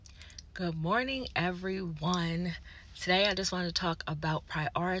Good morning, everyone. Today, I just want to talk about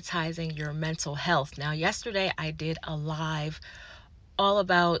prioritizing your mental health. Now, yesterday, I did a live all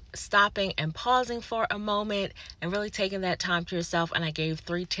about stopping and pausing for a moment and really taking that time to yourself. And I gave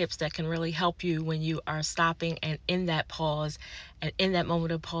 3 tips that can really help you when you are stopping and in that pause and in that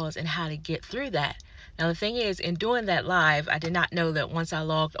moment of pause and how to get through that. Now, the thing is, in doing that live, I did not know that once I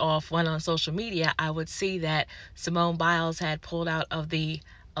logged off, went on social media, I would see that Simone Biles had pulled out of the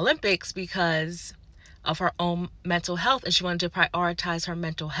Olympics because of her own mental health, and she wanted to prioritize her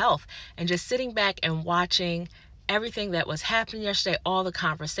mental health. And just sitting back and watching everything that was happening yesterday, all the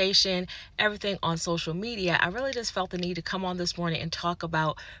conversation, everything on social media, I really just felt the need to come on this morning and talk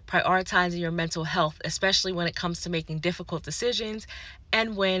about prioritizing your mental health, especially when it comes to making difficult decisions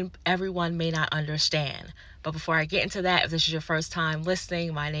and when everyone may not understand. But before I get into that, if this is your first time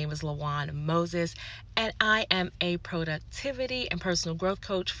listening, my name is Lawan Moses, and I am a productivity and personal growth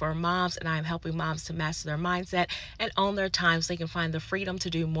coach for moms, and I am helping moms to master their mindset and own their time so they can find the freedom to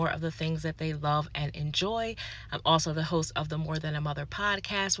do more of the things that they love and enjoy. I'm also the host of the More Than a Mother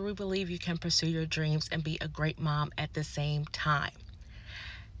podcast, where we believe you can pursue your dreams and be a great mom at the same time.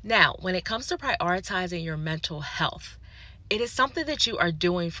 Now, when it comes to prioritizing your mental health, it is something that you are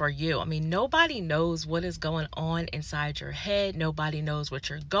doing for you. I mean, nobody knows what is going on inside your head. Nobody knows what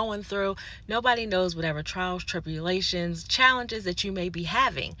you're going through. Nobody knows whatever trials, tribulations, challenges that you may be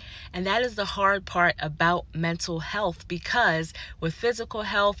having. And that is the hard part about mental health, because with physical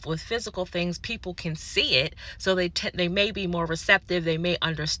health, with physical things, people can see it. So they may be more receptive. They may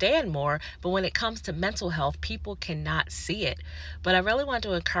understand more. But when it comes to mental health, people cannot see it. But I really want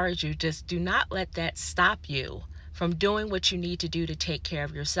to encourage you, just do not let that stop you from doing what you need to do to take care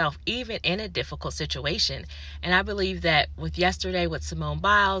of yourself, even in a difficult situation. And I believe that with yesterday with Simone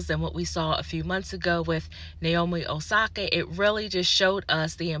Biles and what we saw a few months ago with Naomi Osaka, it really just showed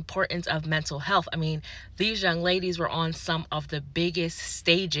us the importance of mental health. I mean, these young ladies were on some of the biggest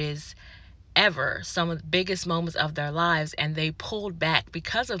stages ever, some of the biggest moments of their lives, and they pulled back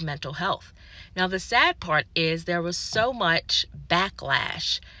because of mental health. Now, the sad part is there was so much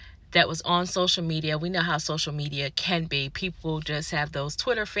backlash that was on social media. We know how social media can be. People just have those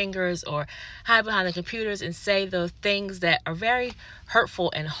Twitter fingers or hide behind the computers and say those things that are very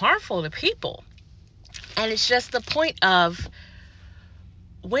hurtful and harmful to people. And it's just the point of,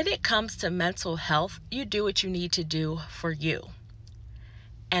 when it comes to mental health, you do what you need to do for you.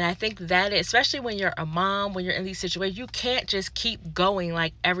 And I think that, especially when you're a mom, when you're in these situations, you can't just keep going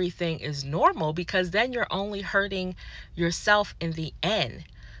like everything is normal, because then you're only hurting yourself in the end.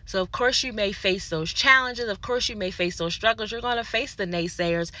 So, of course, you may face those challenges. Of course, you may face those struggles. You're going to face the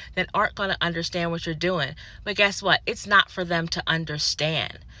naysayers that aren't going to understand what you're doing. But guess what? It's not for them to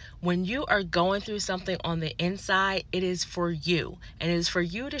understand. When you are going through something on the inside, it is for you. And it is for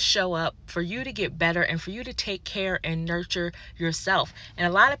you to show up, for you to get better, and for you to take care and nurture yourself. And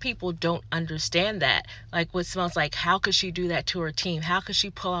a lot of people don't understand that. Like what smells like, how could she do that to her team? How could she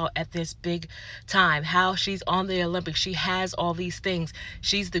pull out at this big time? How she's on the Olympics. She has all these things.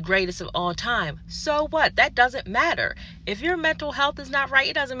 She's the greatest of all time. So what? That doesn't matter. If your mental health is not right,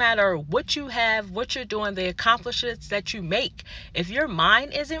 it doesn't matter what you have, what you're doing, the accomplishments that you make. If your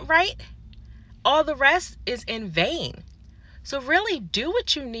mind isn't right, all the rest is in vain. So really do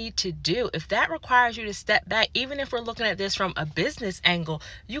what you need to do. If that requires you to step back, even if we're looking at this from a business angle,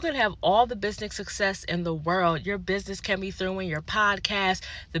 you can have all the business success in the world. Your business can be through in your podcast,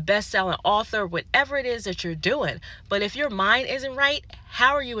 the best-selling author, whatever it is that you're doing. But if your mind isn't right,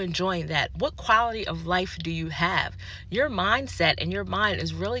 how are you enjoying that? What quality of life do you have? Your mindset and your mind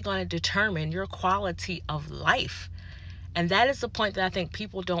is really going to determine your quality of life. And that is the point that I think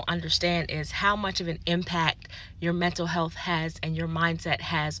people don't understand, is how much of an impact your mental health has and your mindset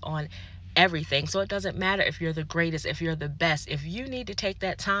has on everything. So it doesn't matter if you're the greatest, if you're the best. If you need to take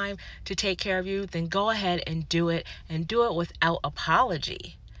that time to take care of you, then go ahead and do it without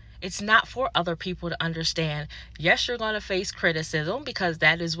apology. It's not for other people to understand. Yes, you're going to face criticism, because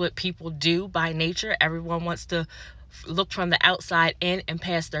that is what people do by nature. Everyone wants to look from the outside in and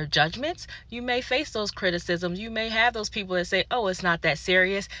pass their judgments. You may face those criticisms. You may have those people that say, oh, it's not that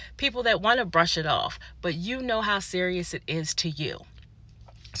serious. People that want to brush it off. But you know how serious it is to you.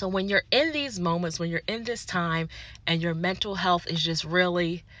 So when you're in these moments, when you're in this time and your mental health is just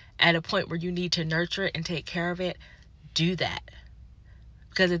really at a point where you need to nurture it and take care of it, do that.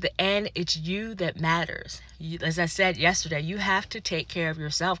 Because at the end, it's you that matters. As I said yesterday, you have to take care of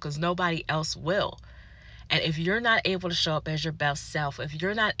yourself, because nobody else will. And if you're not able to show up as your best self, if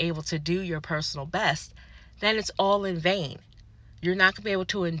you're not able to do your personal best, then it's all in vain. You're not going to be able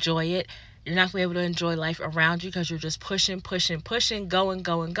to enjoy it. You're not going to be able to enjoy life around you because you're just pushing, going,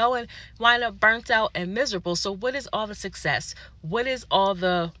 wind up burnt out and miserable. So what is all the success? What is all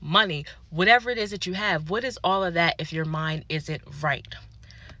the money? Whatever it is that you have, what is all of that if your mind isn't right?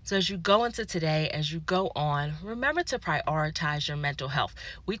 So as you go into today, as you go on, remember to prioritize your mental health.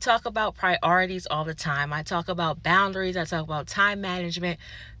 We talk about priorities all the time. I talk about boundaries. I talk about time management,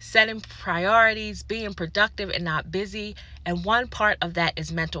 setting priorities, being productive and not busy. And one part of that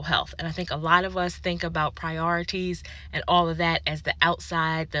is mental health. And I think a lot of us think about priorities and all of that as the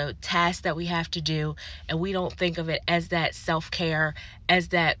outside, the tasks that we have to do. And we don't think of it as that self-care, as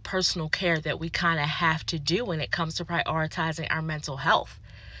that personal care that we kind of have to do when it comes to prioritizing our mental health.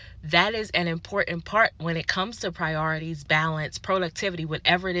 That is an important part when it comes to priorities, balance, productivity,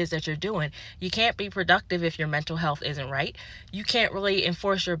 whatever it is that you're doing. You can't be productive if your mental health isn't right. You can't really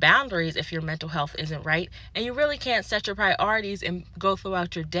enforce your boundaries if your mental health isn't right. And you really can't set your priorities and go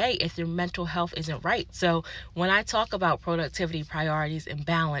throughout your day if your mental health isn't right. So when I talk about productivity, priorities, and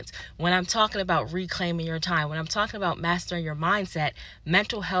balance, when I'm talking about reclaiming your time, when I'm talking about mastering your mindset,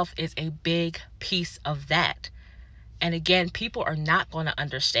 mental health is a big piece of that. And again, people are not going to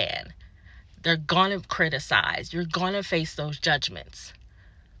understand. They're going to criticize. You're going to face those judgments.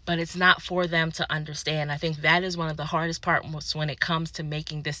 But it's not for them to understand. I think that is one of the hardest parts when it comes to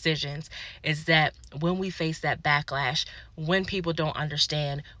making decisions, is that when we face that backlash, when people don't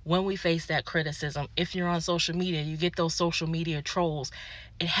understand, when we face that criticism, if you're on social media, you get those social media trolls.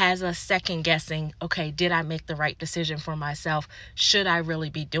 It has us second guessing, okay, did I make the right decision for myself? Should I really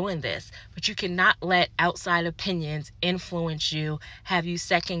be doing this? But you cannot let outside opinions influence you, have you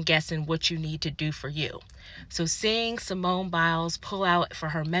second guessing what you need to do for you. So seeing Simone Biles pull out for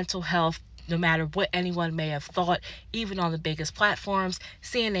her mental health, no matter what anyone may have thought, even on the biggest platforms,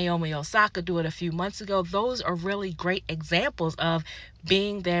 seeing Naomi Osaka do it a few months ago, those are really great examples of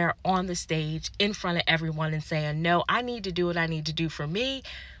being there on the stage in front of everyone and saying, no, I need to do what I need to do for me.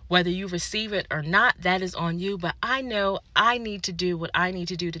 Whether you receive it or not, that is on you. But I know I need to do what I need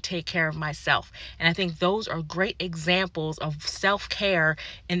to do to take care of myself. And I think those are great examples of self-care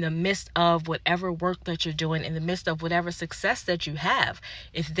in the midst of whatever work that you're doing, in the midst of whatever success that you have.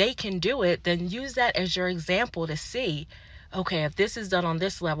 If they can do it, then use that as your example to see, okay, if this is done on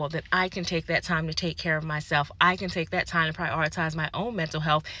this level, then I can take that time to take care of myself. I can take that time to prioritize my own mental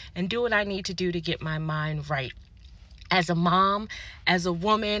health and do what I need to do to get my mind right. As a mom, as a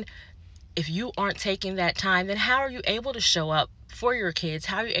woman, if you aren't taking that time, then how are you able to show up for your kids?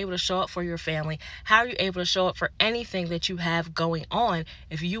 How are you able to show up for your family? How are you able to show up for anything that you have going on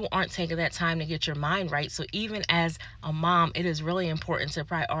if you aren't taking that time to get your mind right? So even as a mom, it is really important to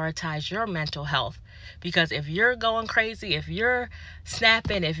prioritize your mental health, because if you're going crazy, if you're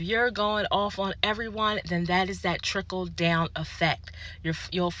snapping, if you're going off on everyone, then that is that trickle down effect.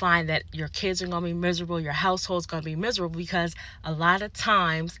 You'll find that your kids are going to be miserable, your household's going to be miserable, because a lot of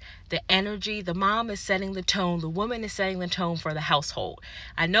times the energy, the mom is setting the tone, the woman is setting the tone for the household.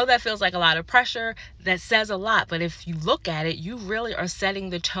 I know that feels like a lot of pressure, that says a lot, but if you look at it, you really are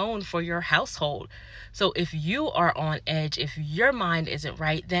setting the tone for your household. So if you are on edge, if your mind isn't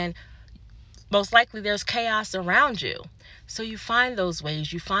right, then most likely there's chaos around you. So you find those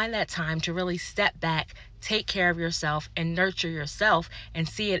ways, you find that time to really step back, take care of yourself and nurture yourself, and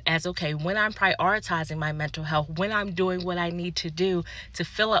see it as, okay, when I'm prioritizing my mental health, when I'm doing what I need to do to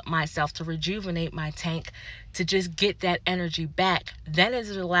fill up myself, to rejuvenate my tank, to just get that energy back, then is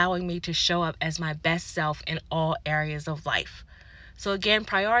it allowing me to show up as my best self in all areas of life. So again,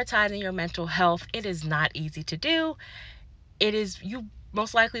 prioritizing your mental health, it is not easy to do. You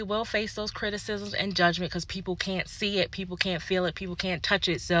most likely will face those criticisms and judgment because people can't see it, people can't feel it, people can't touch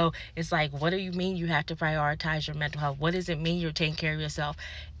it. So it's like, what do you mean you have to prioritize your mental health? What does it mean you're taking care of yourself?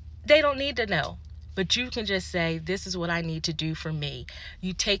 They don't need to know. But you can just say, this is what I need to do for me.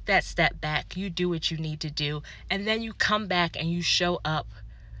 You take that step back, you do what you need to do, and then you come back and you show up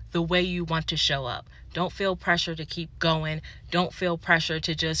the way you want to show up. Don't feel pressure to keep going. Don't feel pressure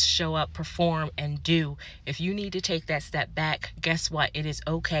to just show up, perform, and do. If you need to take that step back, guess what? It is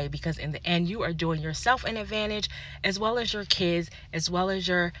okay, because in the end, you are doing yourself an advantage, as well as your kids, as well as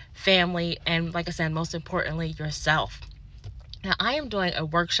your family, and like I said, most importantly, yourself. Now, I am doing a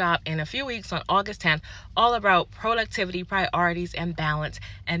workshop in a few weeks on August 10th, all about productivity, priorities, and balance.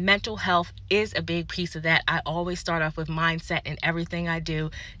 And mental health is a big piece of that. I always start off with mindset in everything I do,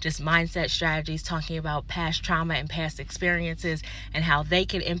 just mindset strategies, talking about past trauma and past experiences and how they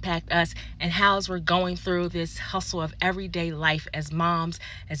can impact us, and how, as we're going through this hustle of everyday life as moms,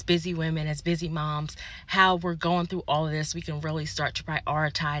 as busy women, as busy moms, how we're going through all of this, we can really start to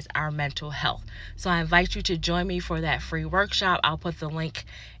prioritize our mental health. So I invite you to join me for that free workshop. I'll put the link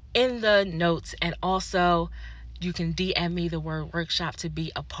in the notes, and also you can DM me the word workshop to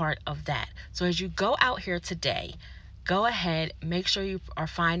be a part of that. So as you go out here today, go ahead, make sure you are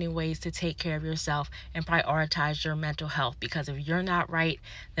finding ways to take care of yourself and prioritize your mental health, because if you're not right,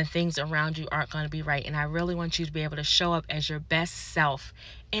 then things around you aren't going to be right. And I really want you to be able to show up as your best self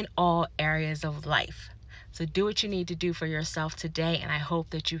in all areas of life. So do what you need to do for yourself today, and I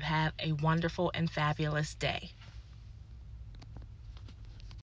hope that you have a wonderful and fabulous day.